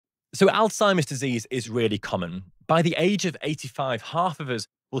So Alzheimer's disease is really common. By the age of 85, half of us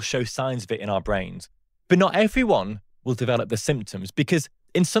will show signs of it in our brains. But not everyone will develop the symptoms because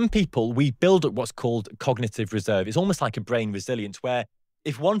in some people, we build up what's called cognitive reserve. It's almost like a brain resilience where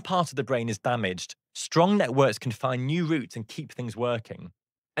if one part of the brain is damaged, strong networks can find new routes and keep things working.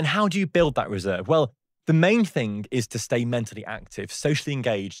 And how do you build that reserve? Well, the main thing is to stay mentally active, socially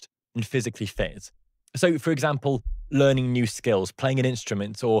engaged, and physically fit. So, for example, learning new skills, playing an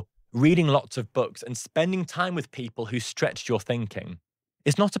instrument, or reading lots of books and spending time with people who stretch your thinking.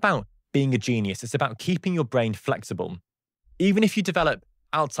 It's not about being a genius, it's about keeping your brain flexible. Even if you develop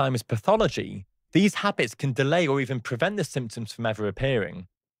Alzheimer's pathology, these habits can delay or even prevent the symptoms from ever appearing.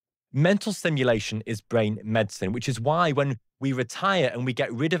 Mental stimulation is brain medicine, which is why when we retire and we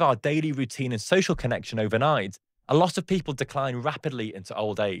get rid of our daily routine and social connection overnight, a lot of people decline rapidly into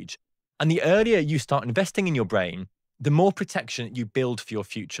old age. And the earlier you start investing in your brain, the more protection you build for your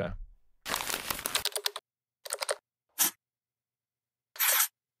future.